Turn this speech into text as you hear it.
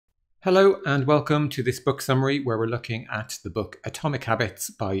Hello and welcome to this book summary where we're looking at the book Atomic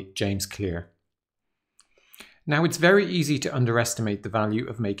Habits by James Clear. Now, it's very easy to underestimate the value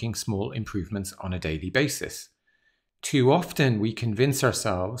of making small improvements on a daily basis. Too often we convince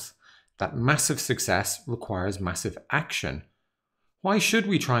ourselves that massive success requires massive action. Why should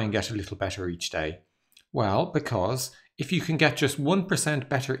we try and get a little better each day? Well, because if you can get just 1%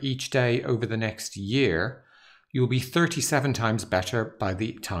 better each day over the next year, you'll be 37 times better by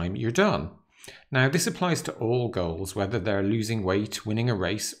the time you're done. Now, this applies to all goals, whether they're losing weight, winning a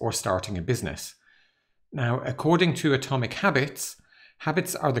race, or starting a business. Now, according to Atomic Habits,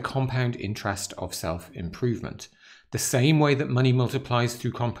 habits are the compound interest of self-improvement. The same way that money multiplies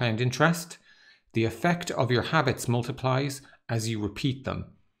through compound interest, the effect of your habits multiplies as you repeat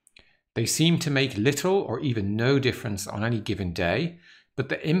them. They seem to make little or even no difference on any given day, but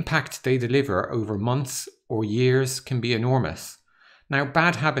the impact they deliver over months or years can be enormous. Now,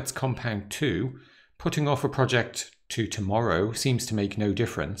 bad habits compound too. Putting off a project to tomorrow seems to make no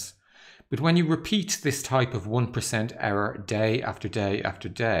difference. But when you repeat this type of 1% error day after day after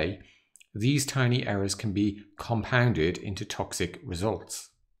day, these tiny errors can be compounded into toxic results.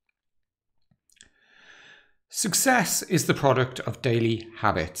 Success is the product of daily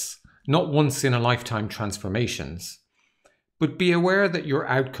habits, not once-in-a-lifetime transformations. But be aware that your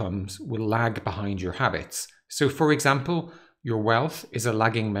outcomes will lag behind your habits. So, for example, your wealth is a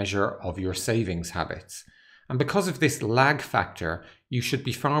lagging measure of your savings habits. And because of this lag factor, you should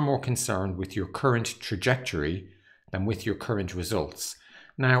be far more concerned with your current trajectory than with your current results.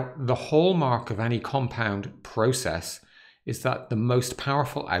 Now, the hallmark of any compound process is that the most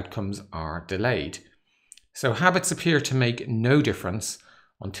powerful outcomes are delayed. So habits appear to make no difference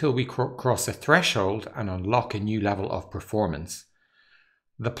until we cross a threshold and unlock a new level of performance.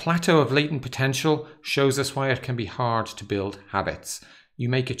 The plateau of latent potential shows us why it can be hard to build habits. You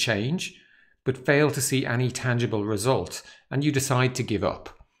make a change, but fail to see any tangible result, and you decide to give up.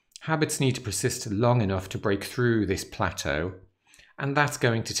 Habits need to persist long enough to break through this plateau, and that's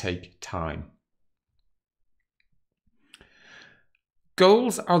going to take time.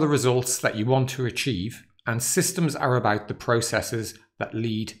 Goals are the results that you want to achieve, and systems are about the processes that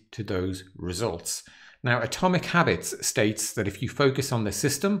lead to those results. Now, Atomic Habits states that if you focus on the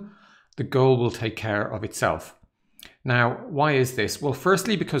system, the goal will take care of itself. Now, why is this? Well,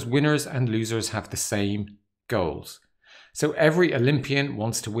 firstly, because winners and losers have the same goals. So every Olympian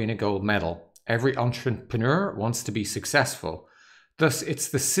wants to win a gold medal. Every entrepreneur wants to be successful. Thus, it's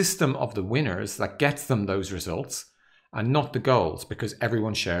the system of the winners that gets them those results and not the goals, because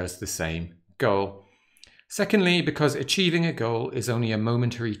everyone shares the same goal. Secondly, because achieving a goal is only a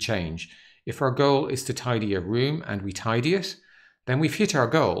momentary change. If our goal is to tidy a room and we tidy it, then we've hit our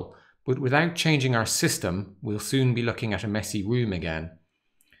goal. But without changing our system, we'll soon be looking at a messy room again.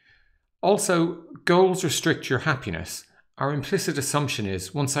 Also, goals restrict your happiness. Our implicit assumption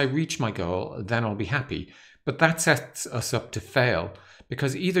is, once I reach my goal, then I'll be happy. But that sets us up to fail,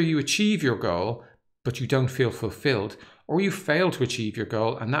 because either you achieve your goal, but you don't feel fulfilled, or you fail to achieve your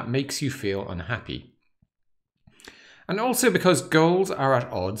goal, and that makes you feel unhappy. And also because goals are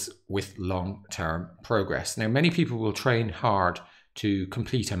at odds with long-term progress. Now, many people will train hard to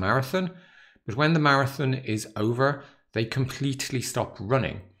complete a marathon, but when the marathon is over, they completely stop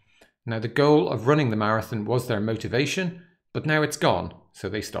running. Now, the goal of running the marathon was their motivation, but now it's gone, so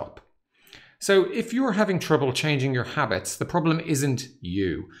they stop. So if you're having trouble changing your habits, the problem isn't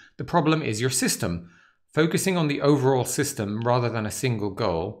you. The problem is your system. Focusing on the overall system rather than a single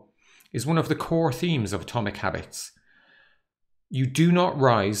goal is one of the core themes of Atomic Habits. You do not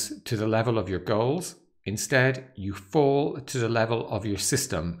rise to the level of your goals. Instead, you fall to the level of your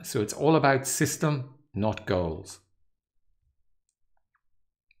system. So it's all about system, not goals.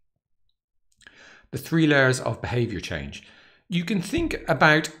 The 3 layers of behavior change. You can think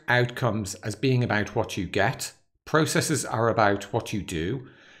about outcomes as being about what you get. Processes are about what you do.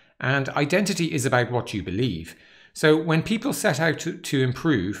 And identity is about what you believe. So when people set out to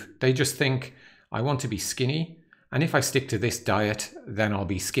improve, they just think, I want to be skinny. And if I stick to this diet, then I'll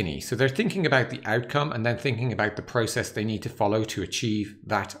be skinny. So they're thinking about the outcome and then thinking about the process they need to follow to achieve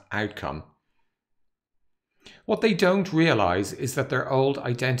that outcome. What they don't realize is that their old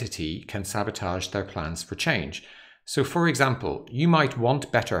identity can sabotage their plans for change. So for example, you might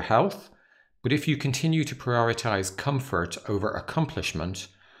want better health, but if you continue to prioritize comfort over accomplishment,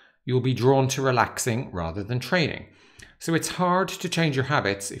 you'll be drawn to relaxing rather than training. So it's hard to change your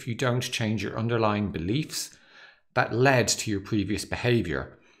habits if you don't change your underlying beliefs that led to your previous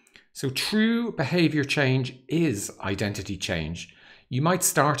behavior. So true behavior change is identity change. You might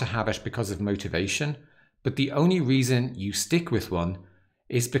start a habit because of motivation, but the only reason you stick with one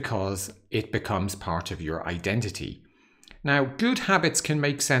is because it becomes part of your identity. Now, good habits can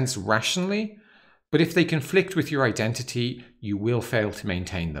make sense rationally, but if they conflict with your identity, you will fail to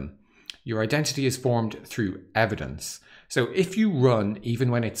maintain them. Your identity is formed through evidence. So if you run even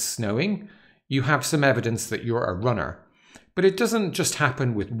when it's snowing, you have some evidence that you're a runner. But it doesn't just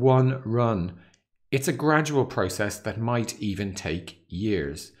happen with one run. It's a gradual process that might even take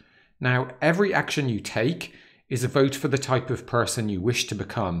years. Now, every action you take is a vote for the type of person you wish to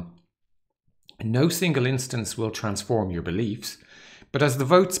become. No single instance will transform your beliefs, but as the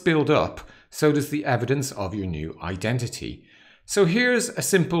votes build up, so does the evidence of your new identity. So here's a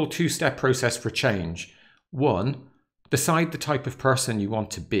simple two-step process for change. 1, decide the type of person you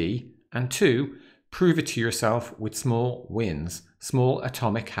want to be, and 2, prove it to yourself with small wins, small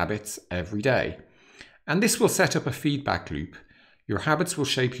atomic habits every day. And this will set up a feedback loop. Your habits will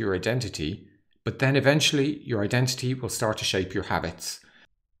shape your identity, but then eventually your identity will start to shape your habits.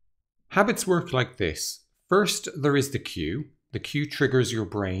 Habits work like this. First, there is the cue. The cue triggers your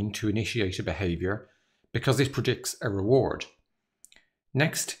brain to initiate a behavior because it predicts a reward.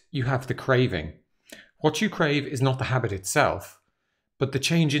 Next, you have the craving. What you crave is not the habit itself, but the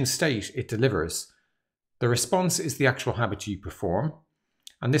change in state it delivers. The response is the actual habit you perform,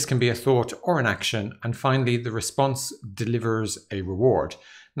 and this can be a thought or an action, and finally the response delivers a reward.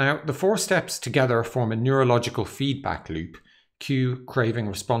 Now, the 4 steps together form a neurological feedback loop. Cue, craving,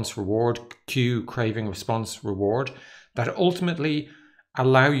 response, reward, cue, craving, response, reward, that ultimately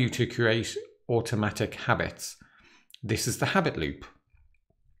allow you to create automatic habits. This is the habit loop.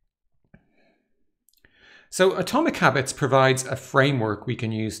 So Atomic Habits provides a framework we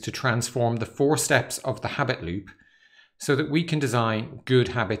can use to transform the 4 steps of the habit loop so that we can design good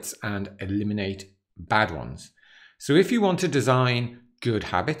habits and eliminate bad ones. So if you want to design good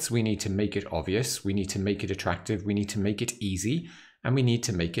habits, we need to make it obvious, we need to make it attractive, we need to make it easy, and we need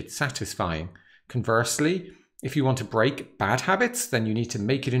to make it satisfying. Conversely, if you want to break bad habits, then you need to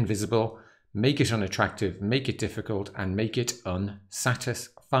make it invisible, make it unattractive, make it difficult, and make it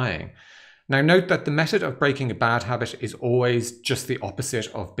unsatisfying. Now note that the method of breaking a bad habit is always just the opposite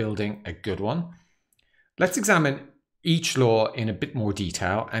of building a good one. Let's examine each law in a bit more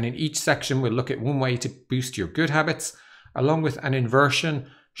detail, and in each section we'll look at one way to boost your good habits, along with an inversion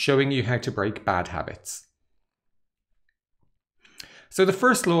showing you how to break bad habits. So the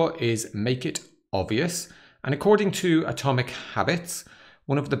first law is make it obvious, and according to Atomic Habits,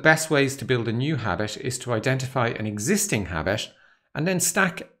 one of the best ways to build a new habit is to identify an existing habit and then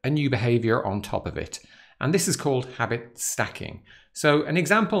stack a new behavior on top of it. And this is called habit stacking. So an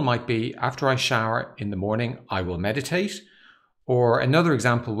example might be, after I shower in the morning, I will meditate. Or another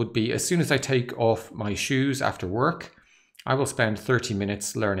example would be, as soon as I take off my shoes after work, I will spend 30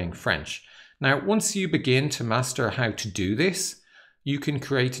 minutes learning French. Now, once you begin to master how to do this, you can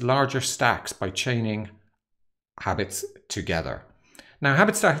create larger stacks by chaining habits together. Now,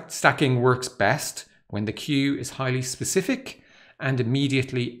 habit stacking works best when the cue is highly specific and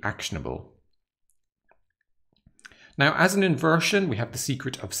immediately actionable. Now, as an inversion, we have the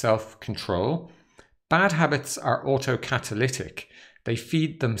secret of self-control. Bad habits are autocatalytic. They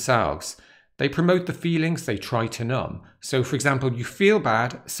feed themselves. They promote the feelings they try to numb. So, for example, you feel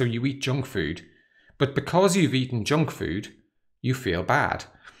bad, so you eat junk food. But because you've eaten junk food, you feel bad.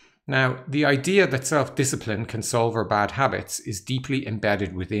 Now, the idea that self-discipline can solve our bad habits is deeply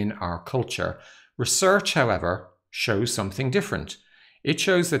embedded within our culture. Research, however, shows something different. It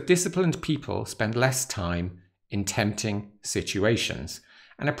shows that disciplined people spend less time in tempting situations.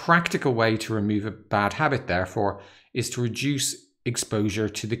 And a practical way to remove a bad habit, therefore, is to reduce exposure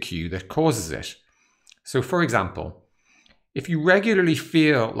to the cue that causes it. So, for example, if you regularly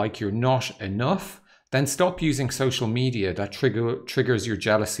feel like you're not enough, then stop using social media that triggers your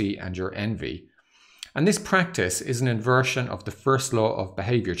jealousy and your envy. And this practice is an inversion of the first law of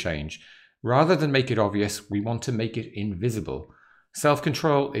behavior change. Rather than make it obvious, we want to make it invisible.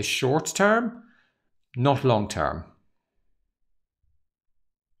 Self-control is short-term, not long-term.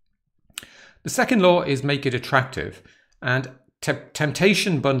 The second law is make it attractive, and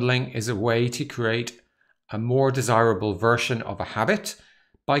temptation bundling is a way to create a more desirable version of a habit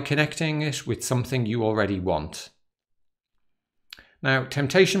by connecting it with something you already want. Now,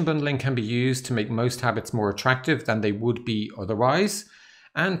 temptation bundling can be used to make most habits more attractive than they would be otherwise,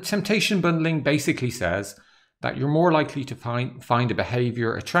 and temptation bundling basically says that you're more likely to find a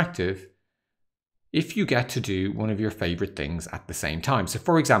behavior attractive if you get to do one of your favorite things at the same time. So,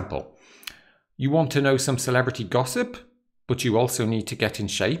 for example, you want to know some celebrity gossip, but you also need to get in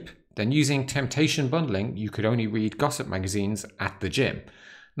shape. Then using temptation bundling, you could only read gossip magazines at the gym.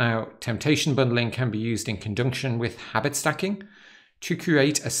 Now, temptation bundling can be used in conjunction with habit stacking to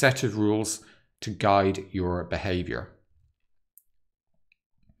create a set of rules to guide your behavior.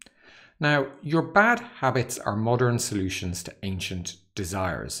 Now, your bad habits are modern solutions to ancient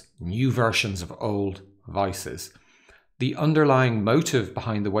desires, new versions of old vices. The underlying motive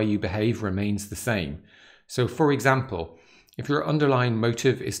behind the way you behave remains the same. So, for example, if your underlying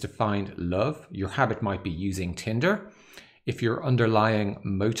motive is to find love, your habit might be using Tinder. If your underlying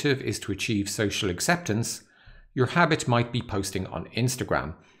motive is to achieve social acceptance, your habit might be posting on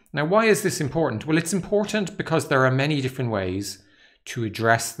Instagram. Now, why is this important? Well, it's important because there are many different ways to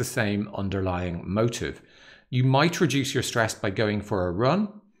address the same underlying motive. You might reduce your stress by going for a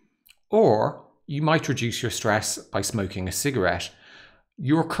run, or you might reduce your stress by smoking a cigarette.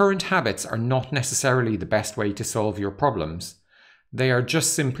 Your current habits are not necessarily the best way to solve your problems. They are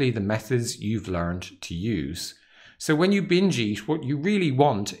just simply the methods you've learned to use. So when you binge eat, what you really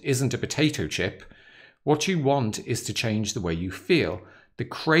want isn't a potato chip. What you want is to change the way you feel. The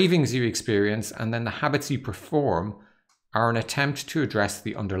cravings you experience and then the habits you perform are an attempt to address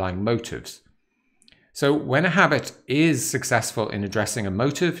the underlying motives. So when a habit is successful in addressing a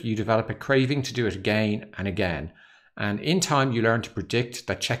motive, you develop a craving to do it again and again. And in time, you learn to predict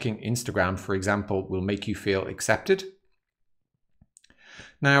that checking Instagram, for example, will make you feel accepted.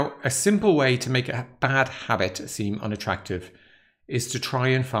 Now, a simple way to make a bad habit seem unattractive is to try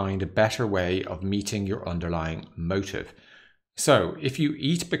and find a better way of meeting your underlying motive. So if you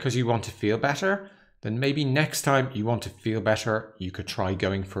eat because you want to feel better, then maybe next time you want to feel better, you could try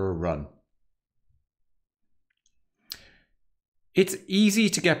going for a run. It's easy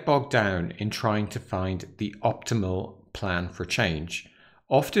to get bogged down in trying to find the optimal plan for change.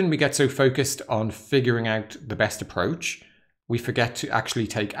 Often we get so focused on figuring out the best approach, we forget to actually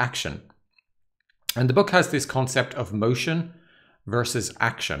take action. And the book has this concept of motion versus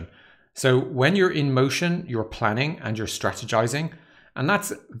action. So when you're in motion, you're planning and you're strategizing, and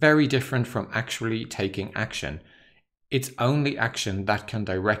that's very different from actually taking action. It's only action that can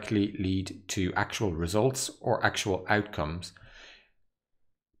directly lead to actual results or actual outcomes.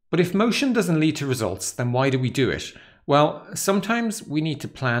 But if motion doesn't lead to results, then why do we do it? Well, sometimes we need to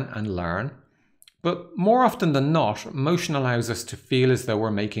plan and learn, but more often than not, motion allows us to feel as though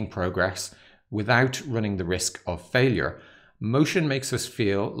we're making progress without running the risk of failure. Motion makes us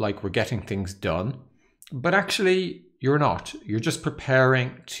feel like we're getting things done, but actually you're not. You're just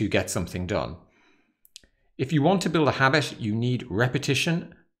preparing to get something done. If you want to build a habit, you need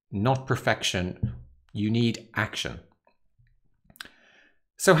repetition, not perfection. You need action.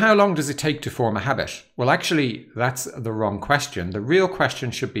 So how long does it take to form a habit? Well, actually, that's the wrong question. The real question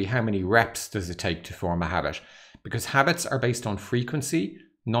should be how many reps does it take to form a habit? Because habits are based on frequency,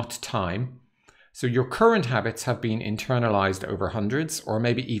 not time. So your current habits have been internalized over hundreds or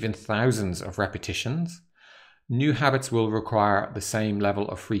maybe even thousands of repetitions. New habits will require the same level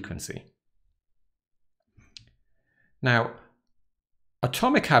of frequency. Now,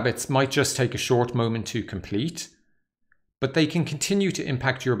 atomic habits might just take a short moment to complete, but they can continue to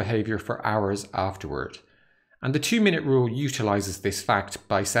impact your behavior for hours afterward. And the 2-minute rule utilizes this fact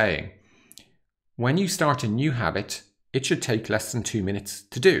by saying, when you start a new habit, it should take less than 2 minutes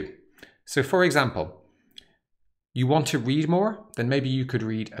to do. So for example, you want to read more, then maybe you could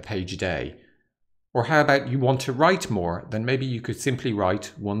read a page a day. Or how about you want to write more, then maybe you could simply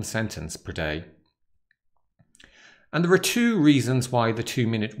write 1 sentence per day. And there are 2 reasons why the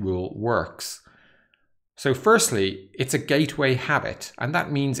 2-minute rule works. So firstly, it's a gateway habit, and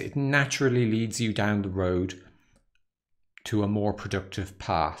that means it naturally leads you down the road to a more productive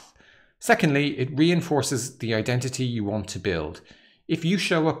path. Secondly, it reinforces the identity you want to build. If you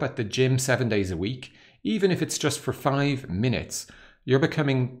show up at the gym 7 days a week, even if it's just for 5 minutes, you're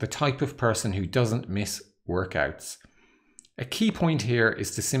becoming the type of person who doesn't miss workouts. A key point here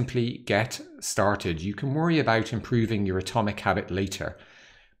is to simply get started. You can worry about improving your atomic habit later,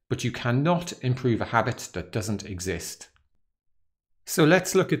 but you cannot improve a habit that doesn't exist. So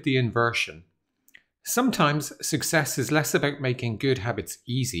let's look at the inversion. Sometimes success is less about making good habits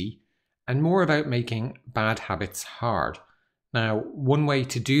easy and more about making bad habits hard. Now, one way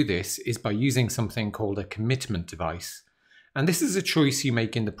to do this is by using something called a commitment device. And this is a choice you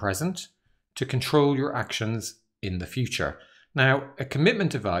make in the present to control your actions in the future. Now, a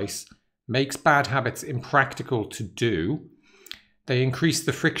commitment device makes bad habits impractical to do. They increase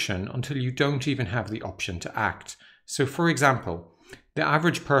the friction until you don't even have the option to act. So for example, the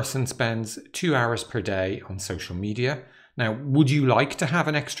average person spends 2 hours per day on social media. Now, would you like to have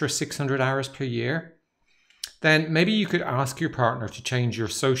an extra 600 hours per year? Then maybe you could ask your partner to change your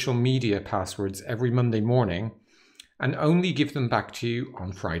social media passwords every Monday morning and only give them back to you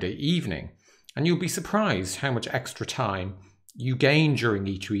on Friday evening. And you'll be surprised how much extra time you gain during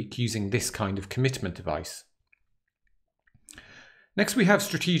each week using this kind of commitment device. Next, we have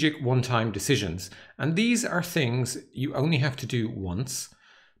strategic one-time decisions, and these are things you only have to do once,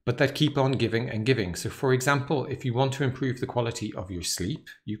 but that keep on giving and giving. So for example, if you want to improve the quality of your sleep,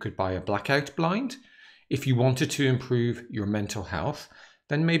 you could buy a blackout blind. If you wanted to improve your mental health,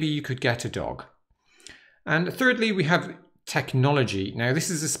 then maybe you could get a dog. And thirdly, we have technology. Now, this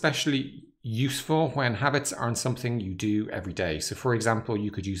is especially useful when habits aren't something you do every day. So for example,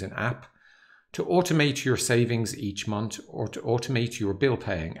 you could use an app to automate your savings each month or to automate your bill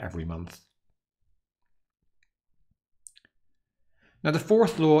paying every month. Now, the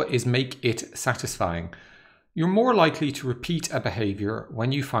fourth law is make it satisfying. You're more likely to repeat a behavior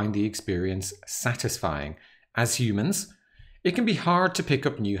when you find the experience satisfying. As humans, it can be hard to pick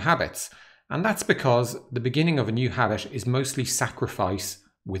up new habits, and that's because the beginning of a new habit is mostly sacrifice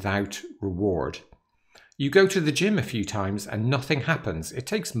without reward. You go to the gym a few times and nothing happens. It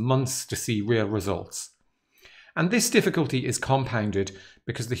takes months to see real results. And this difficulty is compounded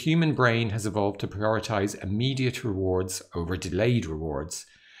because the human brain has evolved to prioritize immediate rewards over delayed rewards.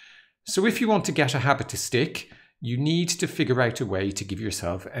 So if you want to get a habit to stick, you need to figure out a way to give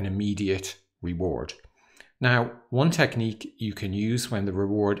yourself an immediate reward. Now, one technique you can use when the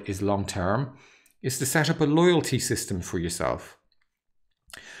reward is long-term is to set up a loyalty system for yourself.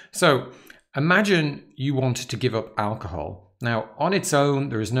 So imagine you want to give up alcohol. Now, on its own,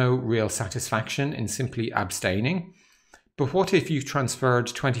 there is no real satisfaction in simply abstaining. But what if you transferred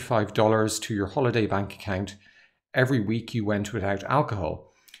 $25 to your holiday bank account every week you went without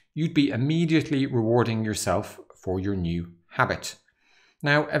alcohol? You'd be immediately rewarding yourself for your new habit.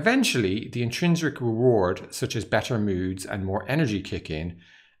 Now, eventually, the intrinsic reward, such as better moods and more energy, kick in,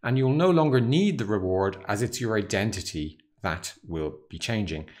 and you'll no longer need the reward as it's your identity that will be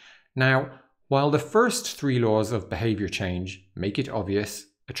changing. Now, while the first three laws of behavior change, make it obvious,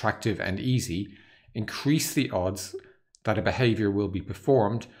 attractive, and easy, increase the odds that a behavior will be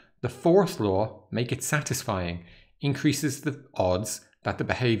performed, the fourth law, make it satisfying, increases the odds that the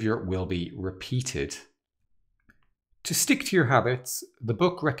behavior will be repeated. To stick to your habits, the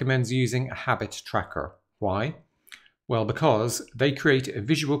book recommends using a habit tracker. Why? Well, because they create a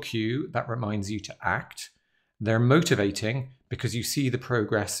visual cue that reminds you to act. They're motivating because you see the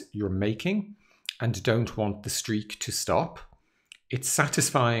progress you're making and don't want the streak to stop. It's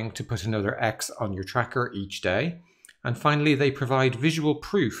satisfying to put another X on your tracker each day. And finally, they provide visual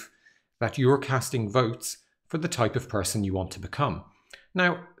proof that you're casting votes for the type of person you want to become.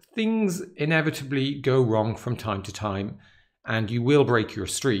 Now, things inevitably go wrong from time to time, and you will break your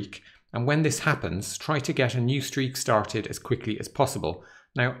streak. And when this happens, try to get a new streak started as quickly as possible.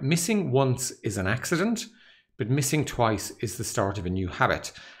 Now, missing once is an accident, but missing twice is the start of a new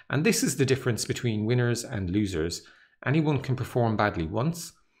habit. And this is the difference between winners and losers. Anyone can perform badly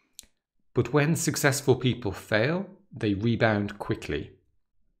once, but when successful people fail, they rebound quickly.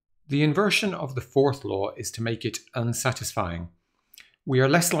 The inversion of the fourth law is to make it unsatisfying. We are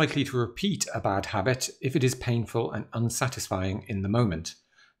less likely to repeat a bad habit if it is painful and unsatisfying in the moment.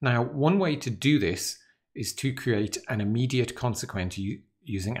 Now, one way to do this is to create an immediate consequence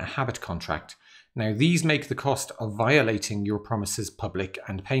using a habit contract. Now, these make the cost of violating your promises public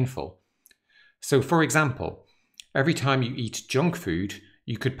and painful. So, for example, every time you eat junk food,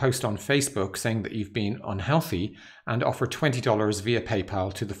 you could post on Facebook saying that you've been unhealthy and offer $20 via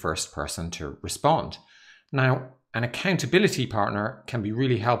PayPal to the first person to respond. Now, an accountability partner can be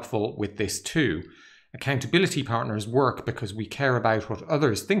really helpful with this too. Accountability partners work because we care about what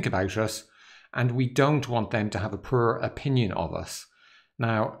others think about us and we don't want them to have a poor opinion of us.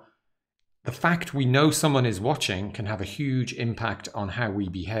 Now, the fact we know someone is watching can have a huge impact on how we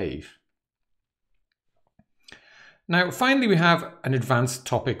behave. Now, finally, we have an advanced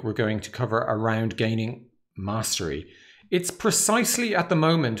topic we're going to cover around gaining mastery. It's precisely at the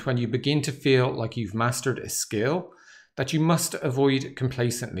moment when you begin to feel like you've mastered a skill that you must avoid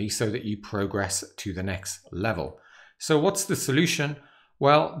complacently so that you progress to the next level. So what's the solution?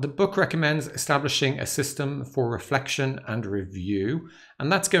 Well, the book recommends establishing a system for reflection and review,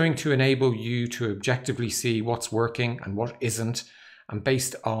 and that's going to enable you to objectively see what's working and what isn't, and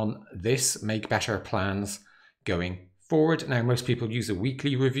based on this, make better plans going forward. Now, most people use a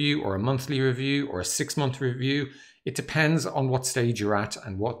weekly review or a monthly review or a 6-month review. It depends on what stage you're at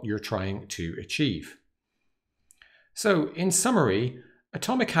and what you're trying to achieve. So, in summary,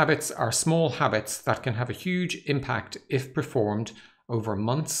 atomic habits are small habits that can have a huge impact if performed over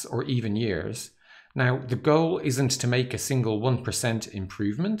months or even years. Now, the goal isn't to make a single 1%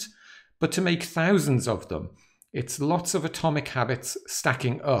 improvement, but to make thousands of them. It's lots of atomic habits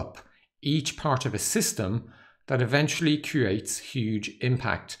stacking up, each part of a system that eventually creates huge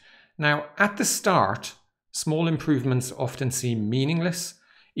impact. Now, at the start, small improvements often seem meaningless,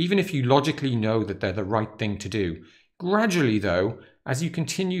 even if you logically know that they're the right thing to do. Gradually, though, as you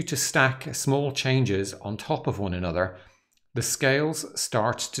continue to stack small changes on top of one another, the scales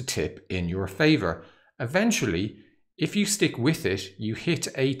start to tip in your favor. Eventually, if you stick with it, you hit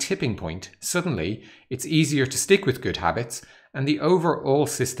a tipping point. Suddenly, it's easier to stick with good habits, and the overall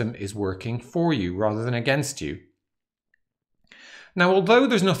system is working for you rather than against you. Now, although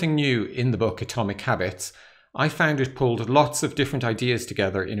there's nothing new in the book Atomic Habits, I found it pulled lots of different ideas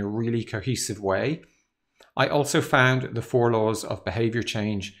together in a really cohesive way. I also found the 4 laws of behavior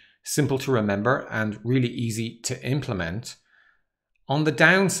change simple to remember and really easy to implement. On the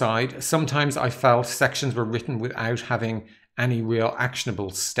downside, sometimes I felt sections were written without having any real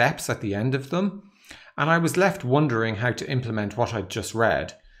actionable steps at the end of them, and I was left wondering how to implement what I'd just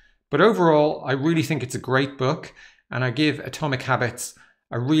read. But overall, I really think it's a great book, and I give Atomic Habits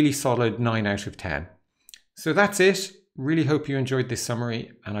a really solid 9 out of 10. So that's it. Really hope you enjoyed this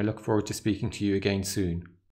summary, and I look forward to speaking to you again soon.